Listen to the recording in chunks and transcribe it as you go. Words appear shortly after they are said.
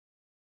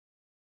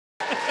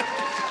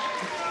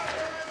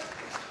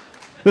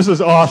This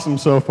is awesome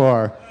so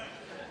far.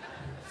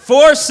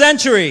 For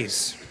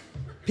centuries,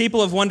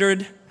 people have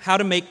wondered how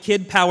to make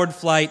kid-powered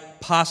flight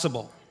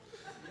possible.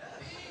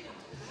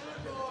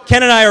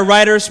 Ken and I are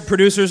writers,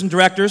 producers, and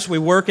directors. We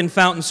work in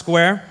Fountain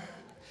Square.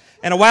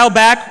 And a while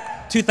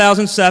back,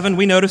 2007,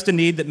 we noticed a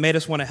need that made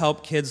us want to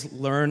help kids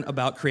learn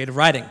about creative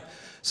writing.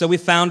 So we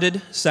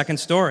founded Second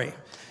Story.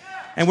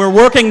 And we're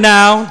working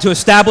now to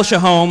establish a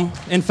home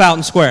in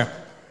Fountain Square.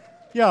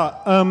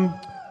 Yeah,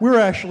 we're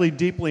actually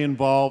deeply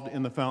involved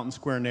in the Fountain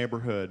Square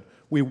neighborhood.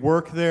 We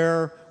work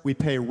there, we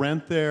pay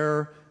rent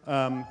there.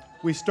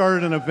 We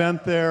started an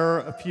event there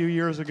a few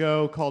years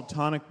ago called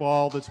Tonic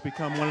Ball that's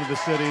become one of the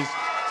city's.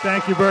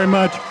 Thank you very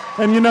much.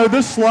 And you know,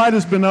 this slide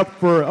has been up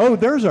for, oh,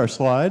 there's our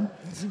slide.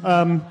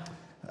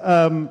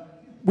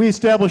 We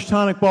established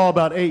Tonic Ball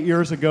about 8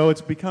 years ago.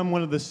 It's become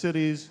one of the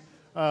city's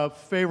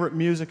favorite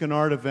music and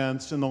art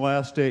events in the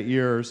last 8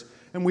 years.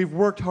 And we've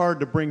worked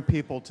hard to bring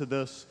people to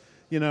this,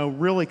 you know,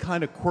 really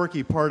kind of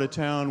quirky part of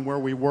town where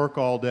we work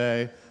all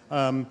day.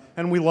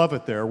 And we love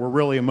it there. We're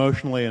really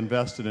emotionally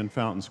invested in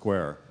Fountain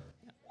Square.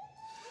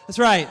 That's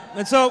right.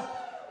 And so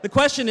the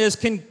question is,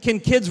 can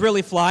kids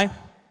really fly?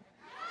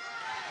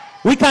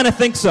 We kind of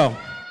think so.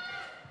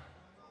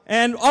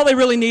 And all they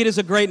really need is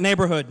a great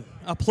neighborhood,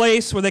 a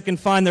place where they can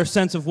find their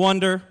sense of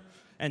wonder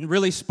and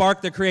really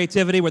spark their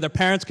creativity, where their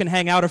parents can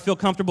hang out or feel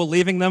comfortable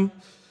leaving them.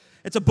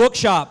 It's a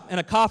bookshop and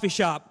a coffee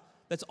shop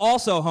that's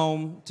also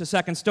home to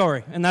Second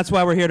Story, and that's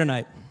why we're here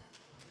tonight.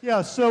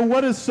 Yeah, so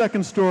what is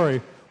Second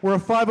Story? We're a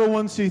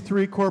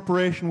 501c3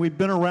 corporation. We've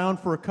been around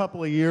for a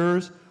couple of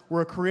years.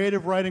 We're a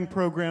creative writing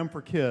program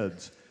for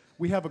kids.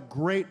 We have a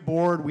great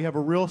board. We have a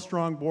real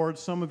strong board.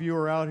 Some of you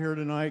are out here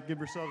tonight. Give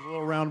yourselves a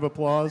little round of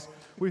applause.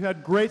 We've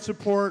had great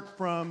support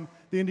from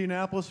the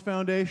Indianapolis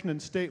Foundation and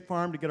State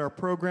Farm to get our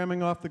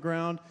programming off the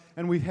ground,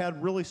 and we've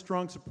had really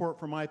strong support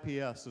from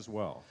IPS as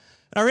well.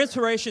 Our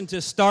inspiration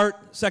to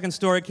start Second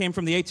Story came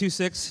from the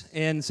 826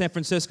 in San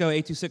Francisco,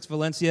 826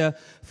 Valencia,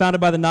 founded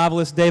by the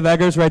novelist Dave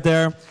Eggers right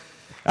there.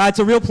 It's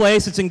a real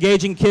place. It's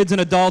engaging kids and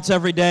adults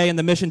every day in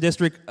the Mission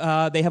District.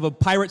 They have a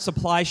pirate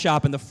supply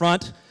shop in the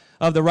front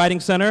of the Writing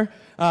Center,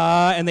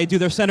 and they do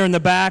their center in the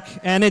back,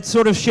 and it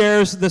sort of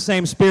shares the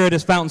same spirit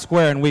as Fountain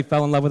Square, and we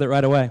fell in love with it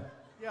right away.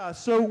 Yeah,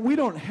 so we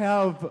don't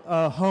have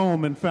a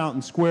home in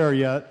Fountain Square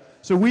yet,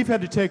 so we've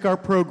had to take our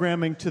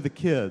programming to the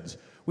kids.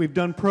 We've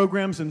done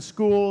programs in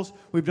schools,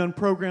 we've done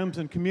programs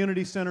in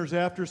community centers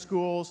after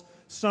schools,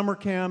 summer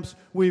camps,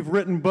 we've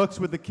written books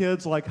with the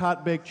kids like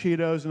Hot Baked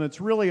Cheetos, and it's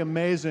really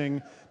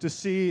amazing to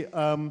see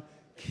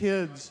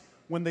kids,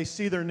 when they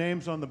see their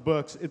names on the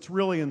books, it's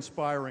really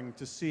inspiring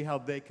to see how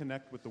they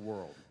connect with the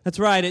world. That's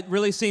right. It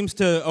really seems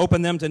to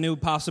open them to new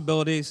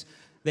possibilities.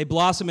 They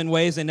blossom in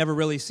ways they never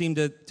really seemed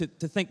to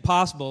think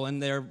possible,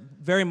 and they're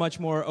very much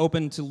more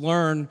open to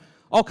learn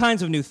all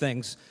kinds of new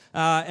things.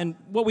 And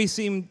what we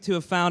seem to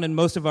have found in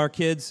most of our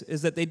kids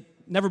is that they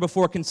never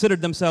before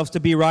considered themselves to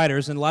be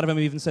writers, and a lot of them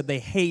even said they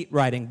hate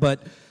writing.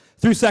 But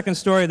through Second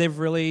Story, they've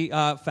really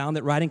found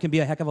that writing can be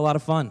a heck of a lot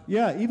of fun.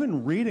 Yeah,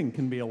 even reading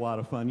can be a lot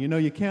of fun. You know,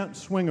 you can't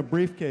swing a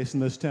briefcase in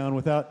this town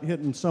without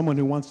hitting someone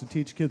who wants to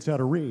teach kids how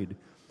to read.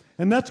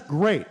 And that's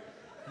great.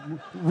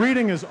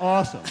 Reading is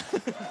awesome.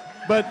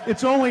 But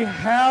it's only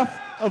half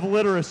of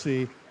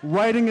literacy.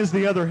 Writing is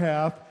the other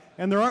half.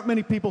 And there aren't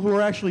many people who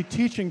are actually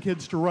teaching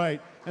kids to write.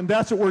 And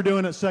that's what we're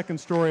doing at Second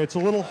Story. It's a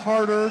little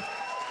harder,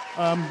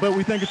 but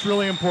we think it's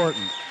really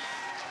important.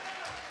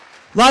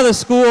 A lot of the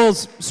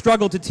schools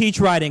struggle to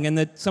teach writing, and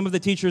that some of the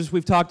teachers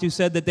we've talked to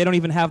said that they don't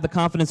even have the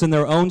confidence in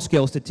their own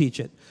skills to teach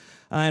it.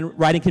 And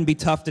writing can be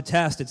tough to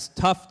test. It's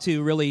tough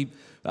to really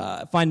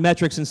find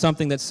metrics in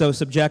something that's so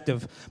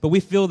subjective. But we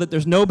feel that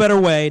there's no better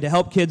way to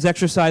help kids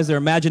exercise their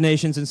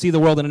imaginations and see the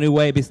world in a new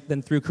way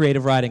than through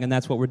creative writing, and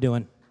that's what we're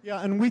doing.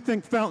 Yeah, and we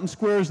think Fountain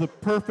Square is the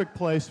perfect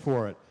place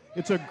for it.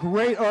 It's a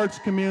great arts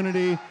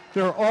community.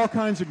 There are all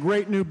kinds of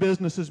great new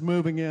businesses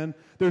moving in.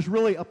 There's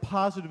really a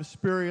positive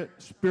spirit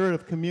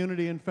of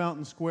community in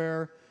Fountain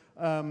Square.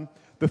 The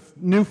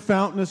new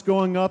fountain is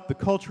going up. The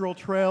cultural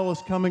trail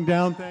is coming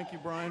down. Thank you,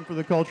 Brian, for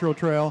the cultural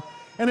trail.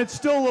 And it's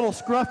still a little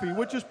scruffy,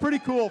 which is pretty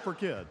cool for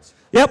kids.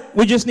 Yep,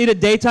 we just need a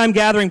daytime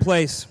gathering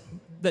place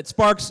that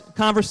sparks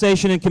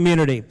conversation and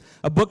community.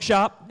 A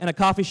bookshop and a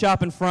coffee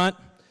shop in front.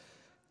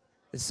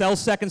 It sells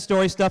Second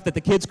Story stuff that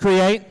the kids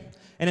create.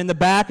 And in the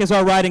back is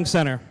our writing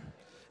center.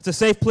 It's a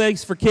safe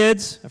place for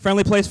kids, a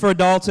friendly place for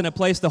adults, and a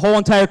place the whole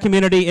entire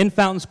community in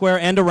Fountain Square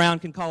and around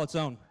can call its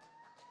own.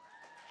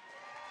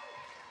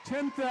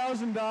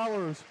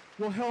 $10,000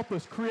 will help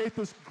us create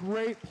this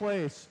great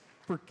place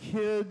for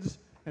kids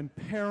and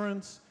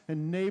parents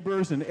and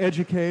neighbors and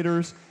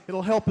educators.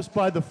 It'll help us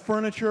buy the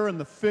furniture and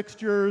the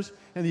fixtures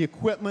and the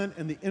equipment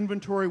and the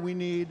inventory we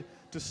need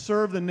to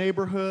serve the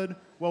neighborhood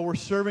while we're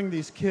serving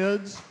these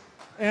kids.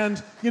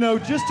 And, you know,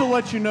 just to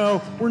let you know,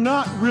 we're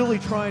not really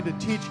trying to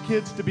teach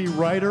kids to be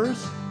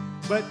writers,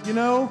 but, you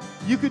know,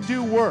 you could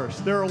do worse.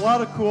 There are a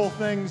lot of cool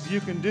things you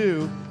can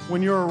do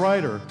when you're a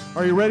writer.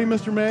 Are you ready,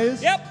 Mr.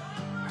 Mays? Yep.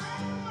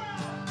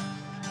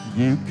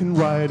 You can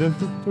write a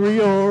victory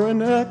or an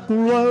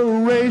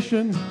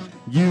declaration.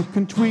 You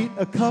can tweet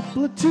a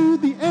couplet to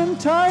the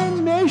entire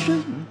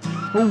nation.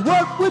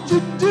 What would you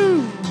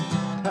do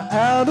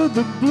out of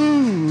the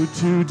blue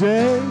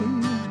today?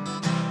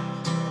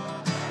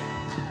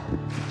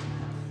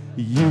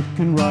 You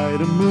can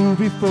write a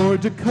movie for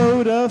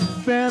Dakota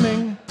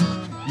Fanning.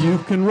 You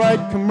can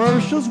write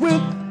commercials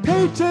with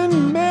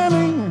Peyton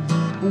Manning.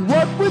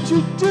 What would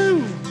you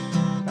do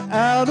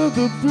out of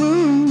the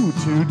blue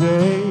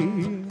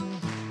today?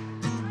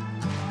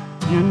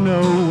 You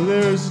know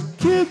there's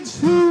kids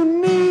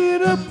who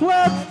need a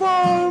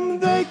platform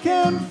they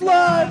can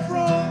fly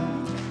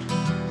from,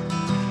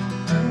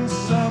 and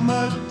some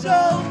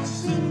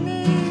adults who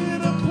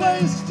need a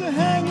place to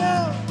hang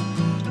out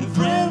and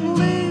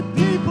friendly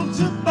people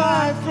to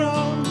buy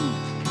from.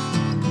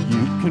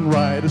 You can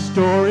write a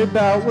story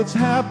about what's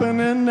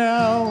happening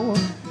now.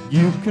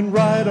 You can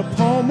write a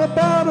poem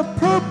about a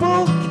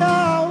purple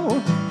cow.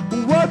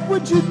 What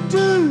would you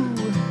do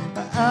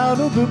out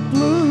of the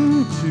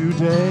blue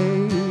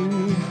today?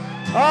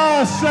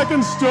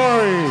 Second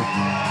story.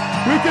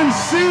 We can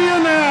see you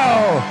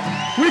now.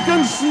 We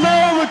can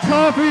smell the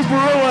coffee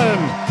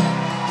brewing.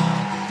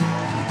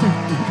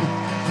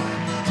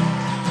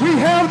 We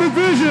have the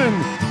vision.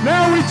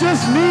 Now we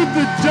just need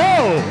the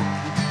dough.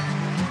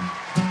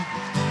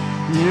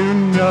 You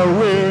know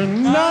we're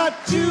not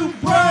too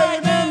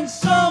bright, and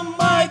some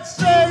might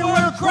say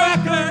we're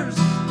crackers.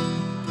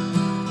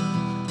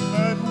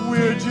 But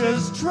we're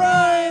just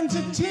trying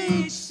to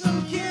teach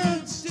some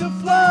kids to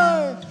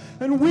fly,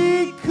 and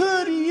we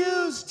could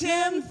use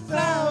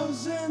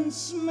 10,000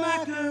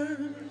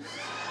 smackers.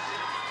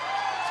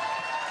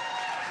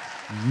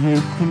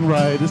 You can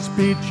write a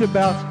speech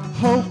about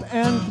hope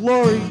and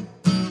glory.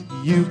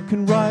 You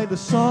can write a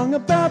song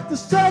about the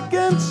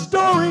second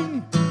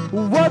story.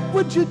 What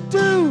would you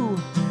do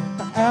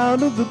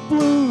out of the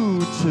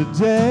blue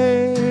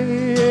today?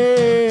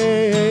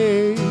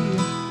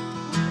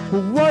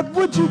 What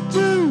would you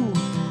do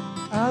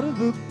out of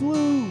the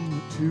blue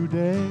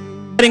today?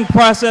 Writing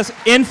process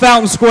in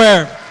Fountain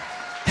Square.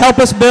 Help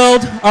us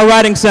build our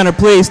writing center,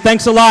 please.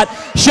 Thanks a lot.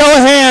 Show of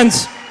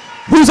hands.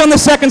 Who's on the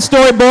second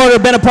story board or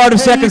been a part of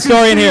second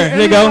story in here?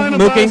 There you go,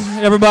 Mookie,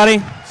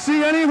 everybody.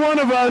 See any one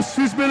of us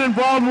who's been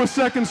involved with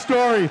Second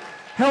Story.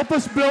 Help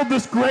us build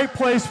this great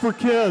place for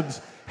kids.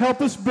 Help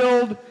us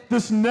build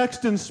this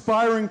next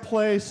inspiring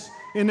place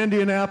in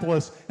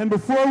Indianapolis. And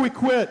before we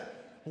quit,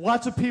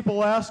 lots of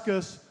people ask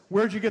us,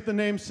 where'd you get the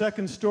name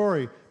Second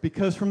Story?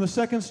 Because from the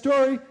second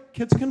story,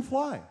 kids can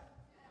fly.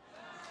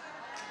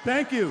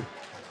 Thank you.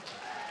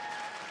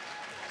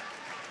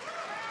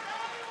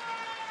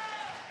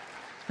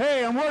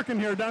 Hey, I'm working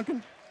here,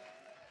 Duncan.